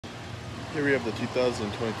Here we have the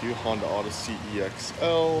 2022 Honda Odyssey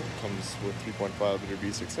EX-L. Comes with 3.5-liter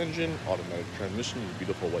V6 engine, automatic transmission in a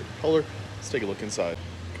beautiful white color. Let's take a look inside.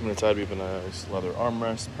 Coming inside, we have a nice leather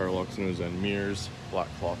armrest, power locks, windows and mirrors, black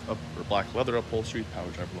leather upholstery, power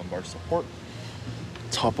driver lumbar support.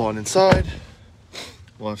 Let's hop on inside.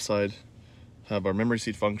 Left side have our memory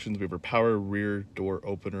seat functions. We have our power rear door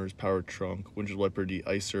openers, power trunk, windshield wiper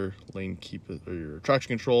de-icer, lane keep or traction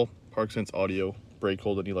control, park sense audio, brake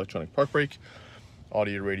hold and electronic park brake,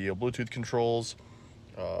 audio radio Bluetooth controls,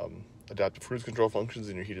 adaptive cruise control functions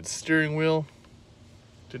in your heated steering wheel,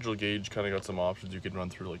 digital gauge, kind of got some options you can run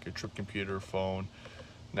through like your trip computer, phone,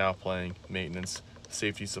 now playing, maintenance,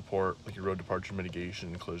 safety support, like your road departure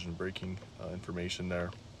mitigation, collision braking information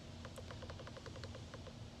there.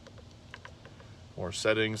 More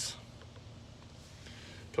settings.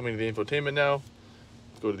 Coming to the infotainment now.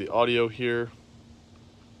 Let's go to the audio here.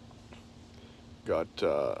 Got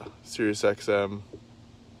Sirius XM,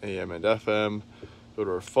 AM and FM. Go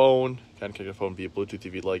to our phone. Can connect your phone via Bluetooth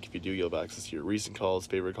if you'd like. If you do, you'll have access to your recent calls,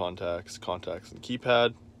 favorite contacts, and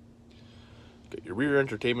keypad. Got your rear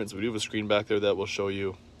entertainment. So we do have a screen back there that will show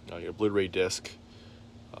you your Blu-ray disc.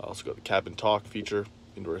 Also got the cabin talk feature.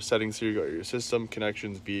 Into our settings here, you got your system,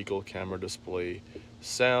 connections, vehicle, camera, display,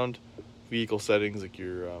 sound, vehicle settings, like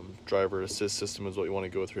your driver assist system is what you want to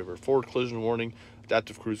go through. We have our forward collision warning,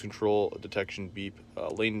 adaptive cruise control, detection beep,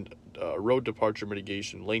 lane road departure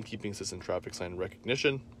mitigation, lane keeping assist, and traffic sign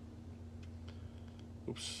recognition.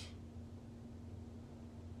 Oops.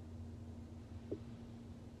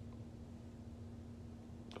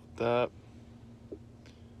 Got that.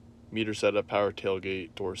 Meter setup, power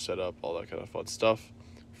tailgate, door setup, all that kind of fun stuff.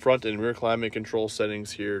 Front and rear climate control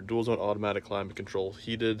settings here. Dual zone automatic climate control,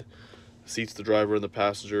 heated seats, the driver and the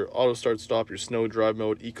passenger. Auto start stop, your snow drive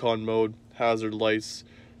mode, econ mode, hazard lights.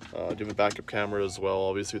 Do have a backup camera as well,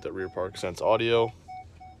 obviously with that rear park sense audio.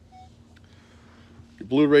 Your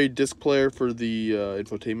Blu-ray disc player for the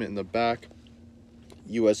infotainment in the back.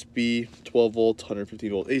 USB 12 volt, 115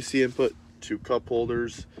 volt AC input, 2 cup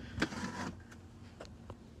holders.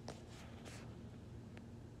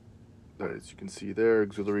 As you can see there,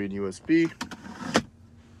 auxiliary and USB.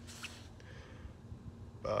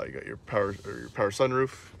 You got your power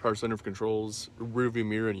sunroof controls, rear view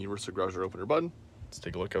mirror, and universal garage door opener button. Let's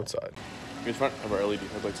take a look outside. In front of our LED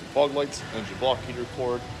headlights and fog lights, engine block heater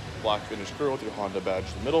cord, black finish grille with your Honda badge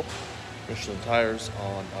in the middle, Michelin tires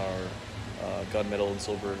on our gunmetal and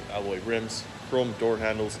silver alloy rims, chrome door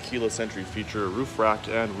handles, keyless entry feature, roof rack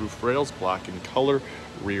and roof rails, black in color,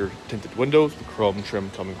 rear tinted windows with chrome trim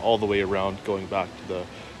coming all the way around, going back to the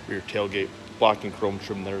rear tailgate, black and chrome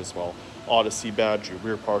trim there as well. Odyssey badge, your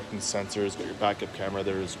rear parking sensors, got your backup camera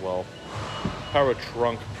there as well. Power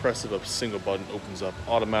trunk, press of a single button opens up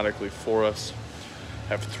automatically for us.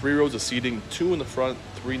 Have 3 rows of seating, 2 in the front,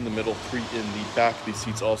 3 in the middle, 3 in the back. These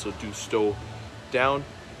seats also do stow down.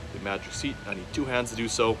 The magic seat, I need 2 hands to do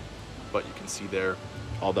so, but you can see there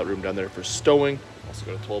all that room down there for stowing. Also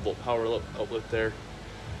got a 12 volt power outlet there.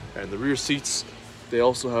 And the rear seats, they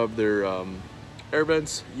also have their air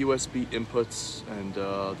vents, USB inputs, and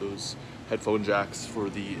those headphone jacks for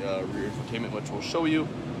the rear infotainment, which we'll show you.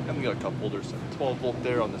 And we got a cup holders and 12 volt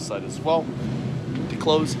there on this side as well. To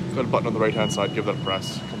close, got a button on the right hand side, give that a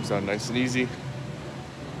press. Comes down nice and easy.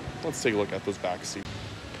 Let's take a look at those back seats.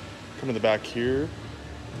 Come to the back here.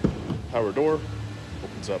 Power door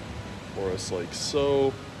opens up for us like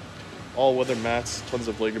so. All weather mats, tons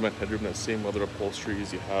of legroom headroom, that same leather upholstery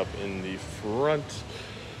as you have in the front.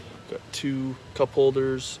 Got 2 cup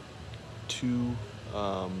holders, 2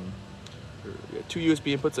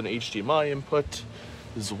 USB inputs and an HDMI input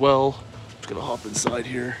as well. Just gonna hop inside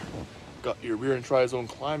here. Got your rear and tri-zone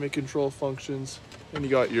climate control functions, and you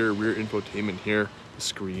got your rear infotainment here, the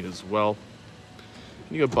screen as well.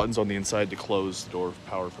 And you got buttons on the inside to close the door,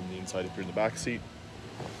 power from the inside if you're in the back seat.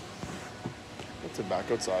 Let's head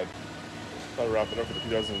back outside. That'll wrap it up for the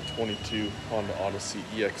 2022 Honda Odyssey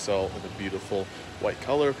EX-L in a beautiful white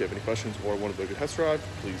color. If you have any questions or want to book a test drive,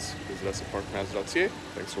 please visit us at parkmazda.ca.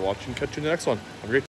 Thanks for watching. Catch you in the next one. Have a great day.